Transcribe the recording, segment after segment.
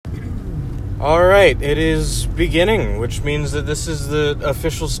All right, it is beginning, which means that this is the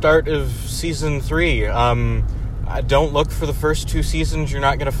official start of Season 3. Don't look for the first 2 seasons, you're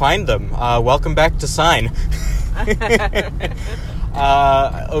not going to find them. Welcome back to Sign.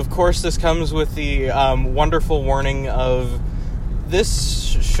 Of course, this comes with the wonderful warning of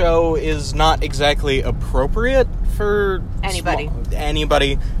this show is not exactly appropriate for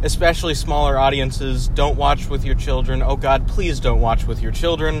anybody, especially smaller audiences. Don't watch with your children. Oh God, please don't watch with your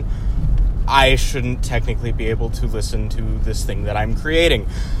children. I shouldn't technically be able to listen to this thing that I'm creating.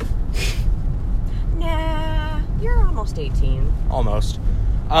 Nah, you're almost 18. Almost.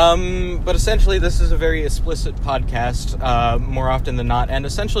 But essentially this is a very explicit podcast, more often than not, and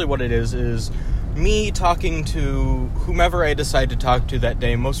essentially what it is me talking to whomever I decide to talk to that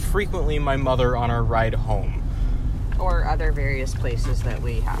day, most frequently my mother on our ride home. Or other various places that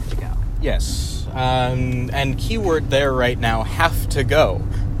we have to go. Yes, and keyword there right now, have to go.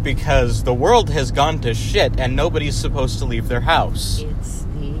 Because the world has gone to shit and nobody's supposed to leave their house. It's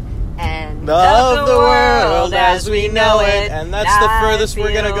the end of the world as we know it. And that's the furthest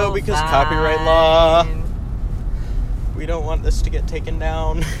we're going to go because copyright law. We don't want this to get taken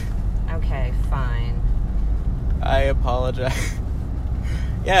down. Okay, fine. I apologize.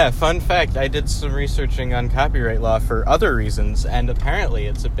 Yeah, fun fact, I did some researching on copyright law for other reasons, and apparently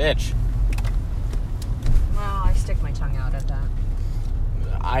it's a bitch. Well, I stick my tongue out at that.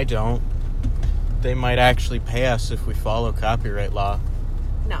 I don't. They might actually pay us if we follow copyright law.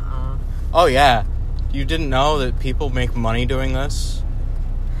 Nuh-uh. Oh, yeah. You didn't know that people make money doing this?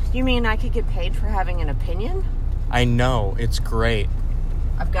 You mean I could get paid for having an opinion? I know. It's great.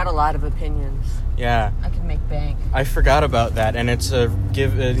 I've got a lot of opinions. Yeah. I can make bank. I forgot about that, and it's a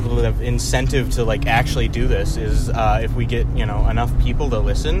incentive to, actually do this is if we get, enough people to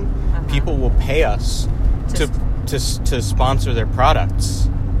listen, people will pay us to sponsor their products.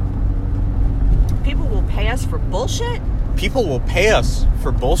 People will pay us for bullshit? People will pay us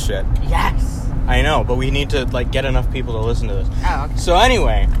for bullshit. Yes. I know, but we need to, get enough people to listen to this. Oh, okay. So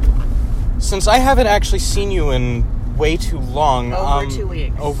anyway, since I haven't actually seen you in way too long... Over 2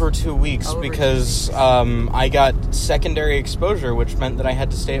 weeks. Over 2 weeks, because I got secondary exposure, which meant that I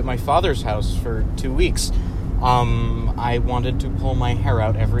had to stay at my father's house for 2 weeks. I wanted to pull my hair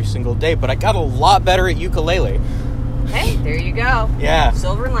out every single day, but I got a lot better at ukulele. Hey, there you go. Yeah.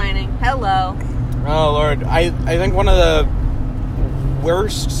 Silver lining. Hello. Oh, Lord. I think one of the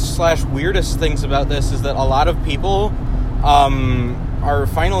worst/weirdest things about this is that a lot of people are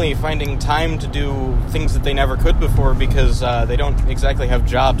finally finding time to do things that they never could before because they don't exactly have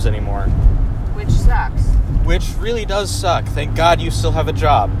jobs anymore. Which sucks. Which really does suck. Thank God you still have a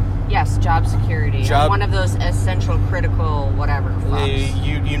job. Yes, job security. I'm one of those essential, critical, whatever.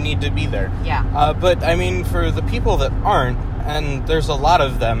 You need to be there. Yeah. But I mean, for the people that aren't, and there's a lot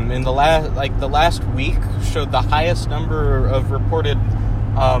of them. In the last week showed the highest number of reported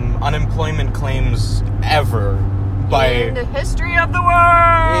unemployment claims ever in the history of the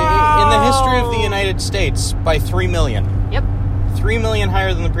world. In the history of the United States by 3 million. Yep. 3 million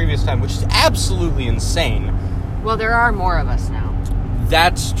higher than the previous time, which is absolutely insane. Well, there are more of us now.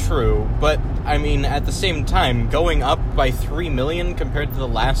 That's true, but, I mean, at the same time, going up by 3 million compared to the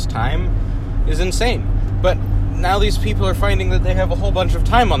last time is insane. But now these people are finding that they have a whole bunch of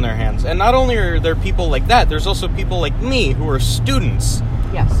time on their hands. And not only are there people like that, there's also people like me who are students.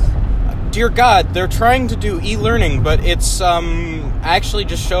 Yes. Dear God, they're trying to do e-learning, but it's actually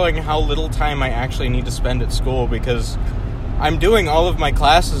just showing how little time I actually need to spend at school, because I'm doing all of my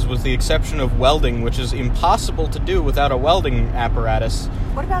classes with the exception of welding, which is impossible to do without a welding apparatus.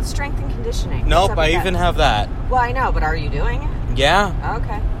 What about strength and conditioning? Nope, I even have that. Well, I know, but are you doing it? Yeah.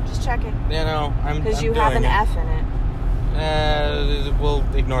 Okay, just checking. I'm because you have an F in it. We'll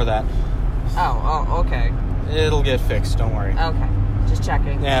ignore that. Oh, okay. It'll get fixed, don't worry. Okay, just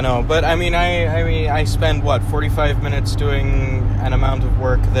checking. Yeah, no, but I mean, I spend, 45 minutes doing an amount of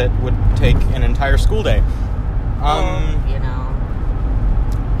work that would take an entire school day.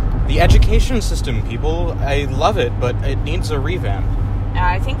 The education system, people, I love it, but it needs a revamp.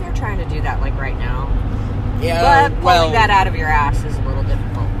 I think they're trying to do that, right now. Yeah, but pulling that out of your ass is a little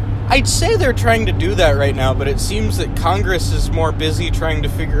difficult. I'd say they're trying to do that right now, but it seems that Congress is more busy trying to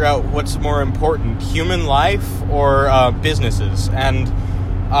figure out what's more important, human life or businesses. And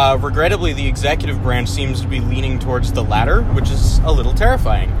regrettably, the executive branch seems to be leaning towards the latter, which is a little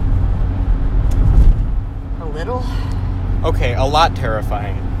terrifying. A little? Okay, a lot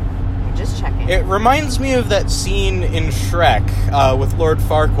terrifying. Just checking. It reminds me of that scene in Shrek with Lord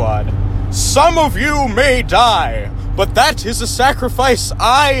Farquaad. Some of you may die, but that is a sacrifice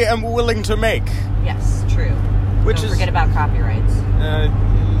I am willing to make. Yes, true. Don't forget about copyrights.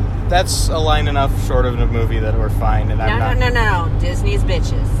 that's a line enough short of a movie that we're fine. And No. Disney's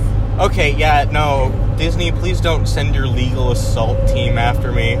bitches. Okay, yeah, no. Disney, please don't send your legal assault team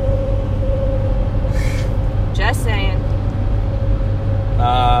after me. Just saying.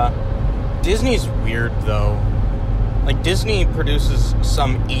 Disney's weird, though. Like, Disney produces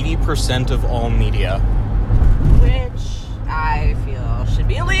some 80% of all media. Which I feel should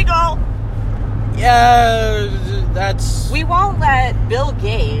be illegal. Yeah, that's... We won't let Bill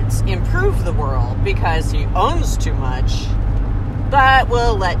Gates improve the world because he owns too much, but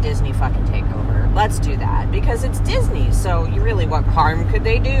we'll let Disney fucking take over. Let's do that, because it's Disney, so you really, what harm could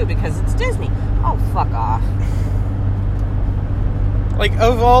they do because it's Disney? Oh, fuck off. Like,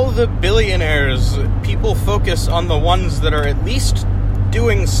 of all the billionaires, people focus on the ones that are at least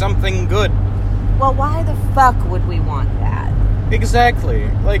doing something good. Well, why the fuck would we want that? Exactly.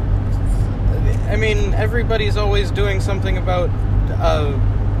 Like, I mean, everybody's always doing something about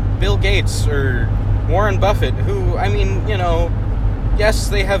Bill Gates or Warren Buffett, who, I mean, you know, yes,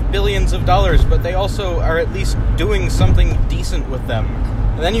 they have billions of dollars, but they also are at least doing something decent with them.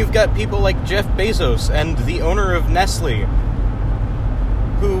 And then you've got people like Jeff Bezos and the owner of Nestle,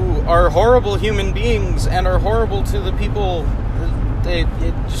 who are horrible human beings and are horrible to the people.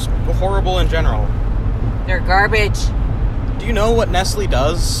 Just horrible in general. They're garbage. Do you know what Nestle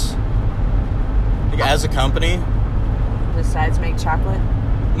does? Like, as a company? Besides make chocolate?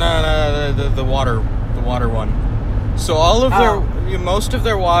 No, the water one. So all of most of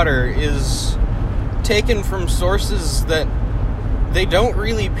their water is taken from sources that they don't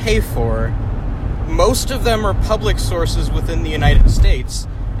really pay for. Most of them are public sources within the United States,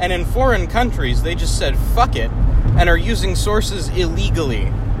 and in foreign countries they just said fuck it and are using sources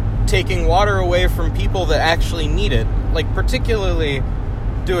illegally, taking water away from people that actually need it, like particularly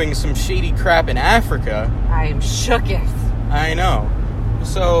doing some shady crap in Africa. I am shooketh. I know.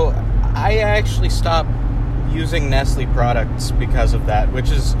 So I actually stopped using Nestle products because of that, which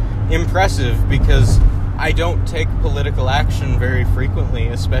is impressive because I don't take political action very frequently,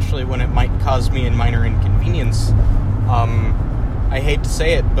 especially when it might cause me a minor inconvenience. I hate to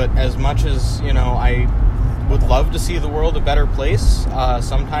say it, but as much as, you know, I would love to see the world a better place,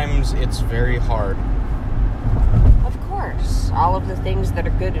 sometimes it's very hard. Of course. All of the things that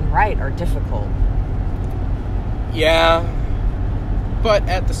are good and right are difficult. Yeah, but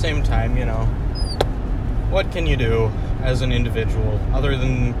at the same time, you know, what can you do as an individual other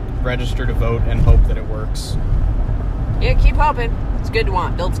than register to vote and hope that it works? Yeah, keep hoping. It's good to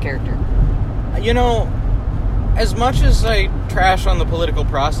want. Builds character. You know, as much as I trash on the political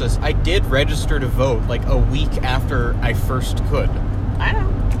process, I did register to vote like a week after I first could. I know.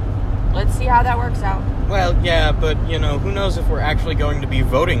 Let's see how that works out. Well, yeah, but, you know, who knows if we're actually going to be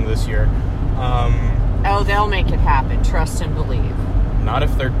voting this year. Oh, they'll make it happen. Trust and believe. Not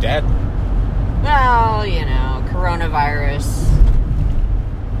if they're dead. Well, you know, coronavirus.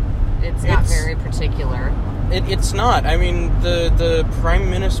 It's not very particular. It's not. I mean, the Prime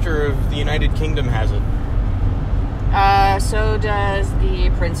Minister of the United Kingdom has it. So does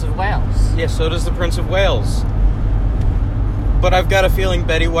the Prince of Wales. Yeah, so does the Prince of Wales. But I've got a feeling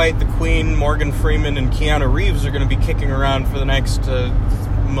Betty White, the Queen, Morgan Freeman, and Keanu Reeves are going to be kicking around for the next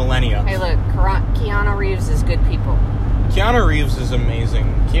millennia. Hey, look, Keanu Reeves is good people. Keanu Reeves is amazing.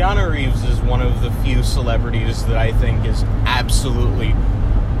 Keanu Reeves is one of the few celebrities that I think is absolutely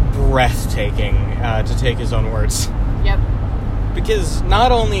breathtaking, to take his own words. Yep. Because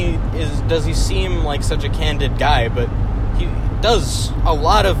not only does he seem like such a candid guy, but he does a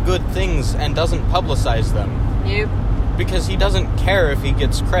lot of good things and doesn't publicize them. Yep. Because he doesn't care if he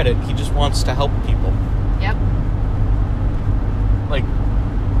gets credit, he just wants to help people. Yep. Like,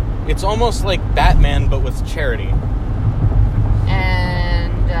 it's almost like Batman, but with charity.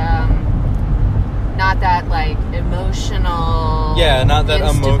 And, not that, like, emotional... Yeah, not that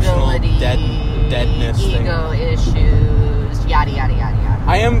emotional deadness ego thing. Issues, yada, yada, yada, yada.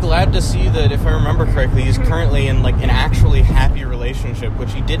 I am glad to see that, if I remember correctly, he's currently in, like, an actually happy relationship,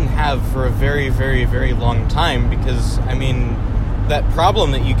 which he didn't have for a very, very, very long time, because, I mean, that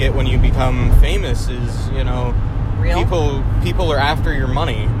problem that you get when you become famous is, you know... Real? People are after your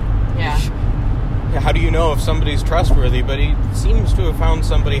money. Yeah. How do you know if somebody's trustworthy? But he seems to have found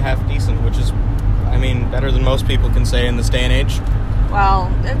somebody half decent, which is, I mean, better than most people can say in this day and age. Well,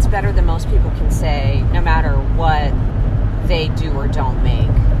 it's better than most people can say, no matter what they do or don't make.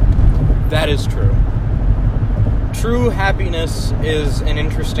 That is true. True happiness is an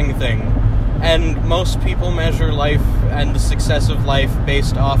interesting thing. And most people measure life and the success of life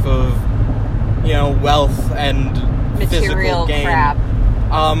based off of, you know, wealth and material physical gain. Crap.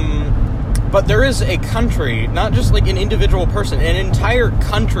 But there is a country, not just like an individual person, an entire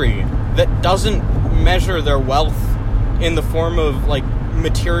country that doesn't measure their wealth in the form of, like,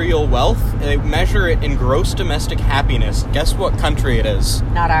 material wealth. They measure it in gross domestic happiness. Guess what country it is?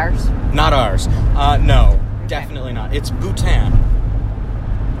 Not ours? Not ours. No. Okay. Definitely not. It's Bhutan.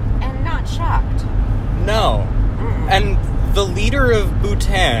 And not shocked. No. Mm-mm. And the leader of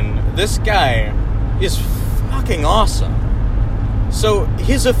Bhutan, this guy, is fucking awesome. So,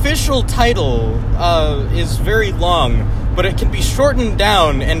 his official title is very long, but it can be shortened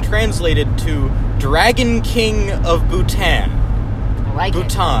down and translated to Dragon King of Bhutan. I like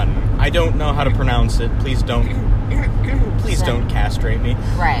Bhutan. It. I don't know how to pronounce it. Please don't castrate me.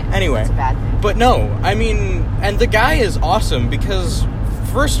 Right. Anyway. That's a bad thing. But no, I mean, and the guy is awesome because,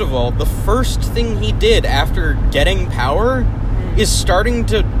 first of all, the first thing he did after getting power is starting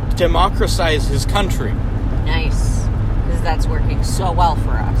to democratize his country. Nice. Because that's working so well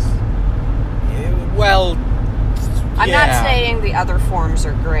for us. Well, I'm not saying the other forms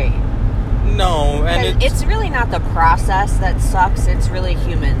are great. No, and it's really not the process that sucks, it's really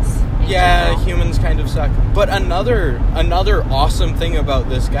humans. Yeah, humans kind of suck. But another awesome thing about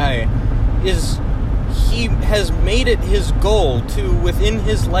this guy is he has made it his goal to, within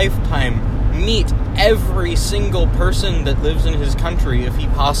his lifetime, meet every single person that lives in his country if he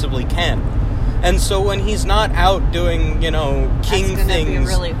possibly can. And so when he's not out doing, king things be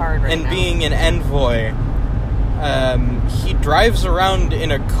really hard right and now. Being an envoy, he drives around in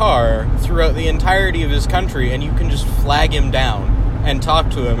a car throughout the entirety of his country, and you can just flag him down and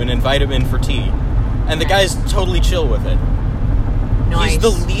talk to him and invite him in for tea. And the guy's totally chill with it. Nice. He's the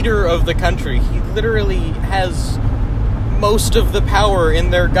leader of the country. He literally has most of the power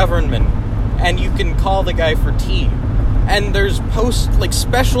in their government, and you can call the guy for tea. And there's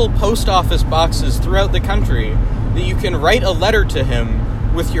special post office boxes throughout the country that you can write a letter to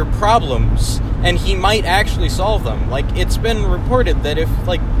him with your problems, and he might actually solve them. Like, it's been reported that if,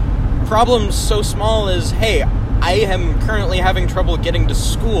 problems so small as, hey, I am currently having trouble getting to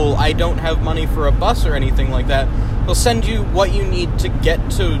school, I don't have money for a bus or anything like that, he'll send you what you need to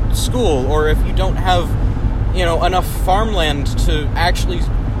get to school. Or if you don't have, enough farmland to actually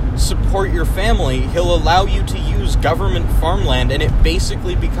support your family, he'll allow you to use government farmland, and it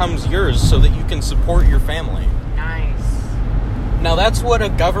basically becomes yours so that you can support your family. Nice. Now that's what a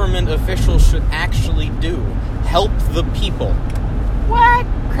government official should actually do. Help the people. What?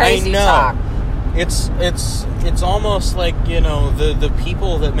 Crazy talk. It's almost like, the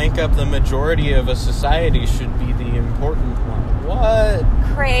people that make up the majority of a society should be the important one.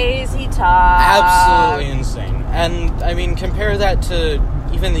 What? Crazy talk. Absolutely insane. And, I mean, compare that to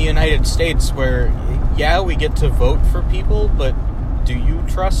even the United States where, we get to vote for people, but do you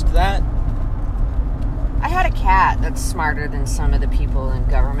trust that? I had a cat that's smarter than some of the people in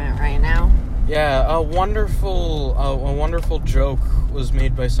government right now. Yeah, a wonderful joke was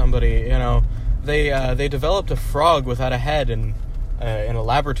made by somebody. They developed a frog without a head in a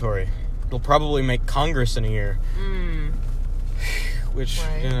laboratory. It'll probably make Congress in a year. Which,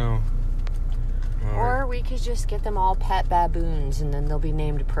 right. Or we could just get them all pet baboons, and then they'll be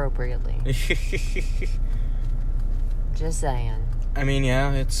named appropriately. Just saying. I mean,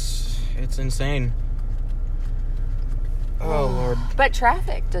 yeah, it's insane. Oh, Lord. But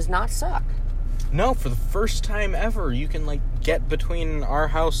traffic does not suck. No, for the first time ever, you can, get between our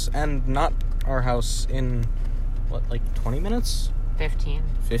house and not our house in, 20 minutes? 15.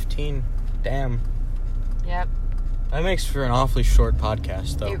 15. Damn. Yep. That makes for an awfully short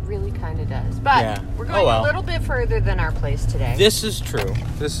podcast, though. It really kind of does. But we're going a little bit further than our place today. This is true.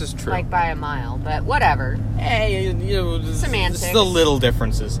 By a mile, but whatever. Hey, semantics. It's the little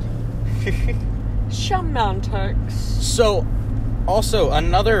differences. Semantics. So, also,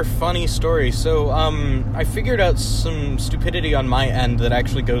 another funny story. So, I figured out some stupidity on my end that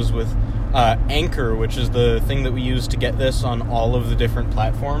actually goes with Anchor, which is the thing that we use to get this on all of the different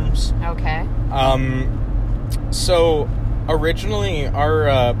platforms. Okay. So, originally,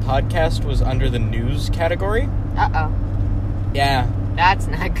 our podcast was under the news category. Uh-oh. Yeah. That's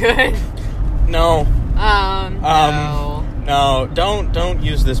not good. No. No. No, don't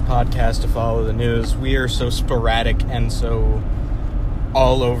use this podcast to follow the news. We are so sporadic and so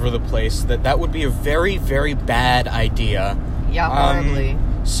all over the place that would be a very, very bad idea. Yeah, horribly.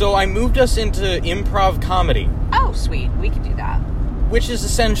 So I moved us into improv comedy. Oh, sweet. We could do that. Which is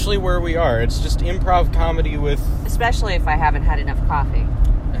essentially where we are. It's just improv comedy with... Especially if I haven't had enough coffee.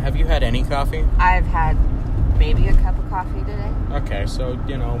 Have you had any coffee? I've had maybe a cup of coffee today. Okay, so,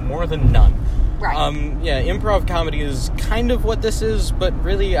 more than none. Right. Improv comedy is kind of what this is, but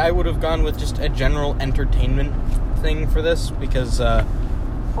really I would have gone with just a general entertainment thing for this, because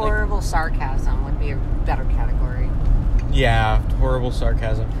Horrible sarcasm would be a better category. Yeah, horrible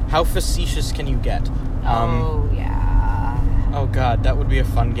sarcasm. How facetious can you get? Oh, yeah. Oh, God, that would be a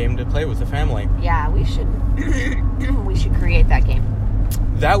fun game to play with the family. Yeah, we should we should create that game.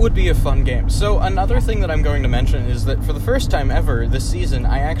 That would be a fun game. So another thing that I'm going to mention is that for the first time ever this season,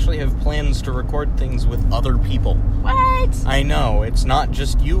 I actually have plans to record things with other people. What? I know, it's not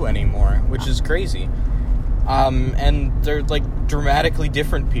just you anymore, which is crazy. And they're, like, dramatically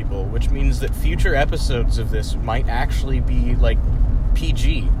different people, which means that future episodes of this might actually be, like,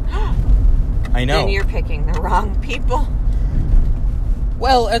 PG. I know. Then you're picking the wrong people.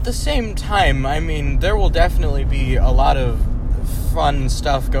 Well, at the same time, I mean, there will definitely be a lot of fun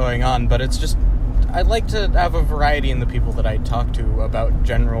stuff going on, but it's just, I'd like to have a variety in the people that I talk to about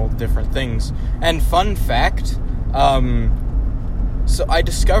general different things. And fun fact, so I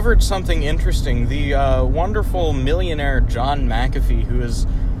discovered something interesting. The wonderful millionaire John McAfee, who is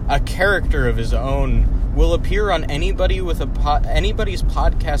a character of his own, will appear on anybody with anybody's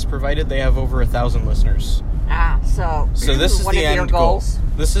podcast, provided they have over 1,000 listeners. So this is one the of your end goal. goals?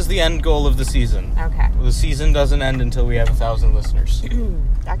 This is the end goal of the season. Okay. The season doesn't end until we have 1,000 listeners.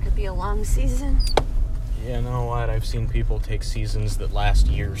 That could be a long season. You know what? I've seen people take seasons that last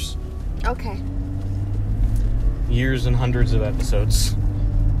years. Okay. Years and hundreds of episodes.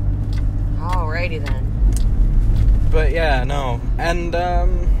 Alrighty then. But yeah, no. And,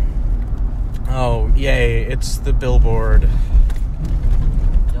 oh, yay, it's the billboard.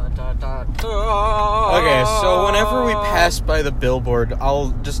 Okay, so whenever we pass by the billboard,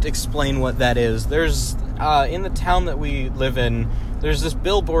 I'll just explain what that is. There's, in the town that we live in, there's this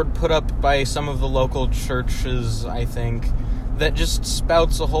billboard put up by some of the local churches, I think, that just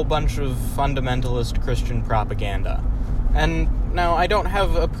spouts a whole bunch of fundamentalist Christian propaganda. And now, I don't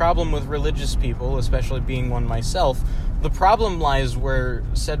have a problem with religious people, especially being one myself. The problem lies where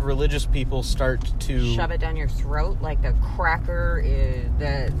said religious people start to shove it down your throat like the cracker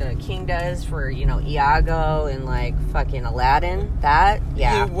the king does for, Iago and, like, fucking Aladdin. That,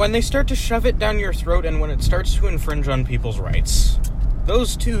 yeah. When they start to shove it down your throat and when it starts to infringe on people's rights.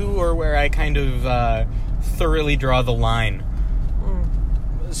 Those two are where I kind of thoroughly draw the line.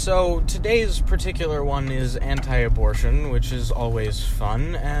 So, today's particular one is anti-abortion, which is always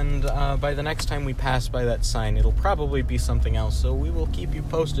fun, and by the next time we pass by that sign, it'll probably be something else, so we will keep you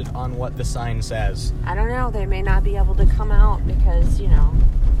posted on what the sign says. I don't know, they may not be able to come out because,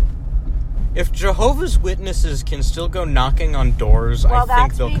 If Jehovah's Witnesses can still go knocking on doors, I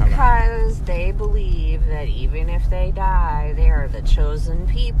think they'll come out. Well, that's because they believe that even if they die, they are the chosen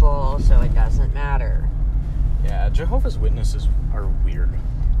people, so it doesn't matter. Yeah, Jehovah's Witnesses are weird.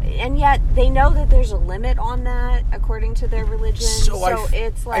 And yet, they know that there's a limit on that, according to their religion. So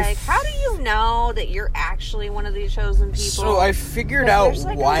it's like, how do you know that you're actually one of these chosen people? So I figured out there's,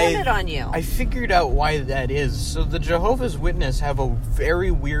 like, why... a limit on you. I figured out why that is. So the Jehovah's Witnesses have a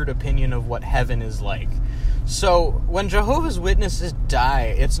very weird opinion of what heaven is like. So when Jehovah's Witnesses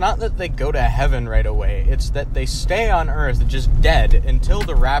die, it's not that they go to heaven right away. It's that they stay on earth just dead until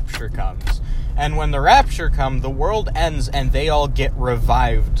the rapture comes. And when the rapture comes, the world ends and they all get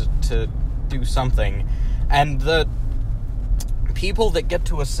revived to do something. And the people that get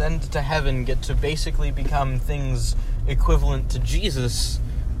to ascend to heaven get to basically become things equivalent to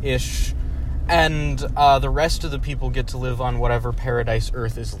Jesus-ish. And the rest of the people get to live on whatever paradise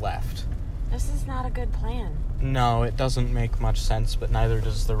earth is left. This is not a good plan. No, it doesn't make much sense, but neither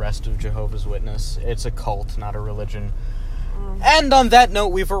does the rest of Jehovah's Witness. It's a cult, not a religion. And on that note,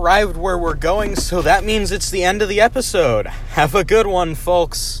 we've arrived where we're going, so that means it's the end of the episode. Have a good one,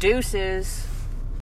 folks. Deuces.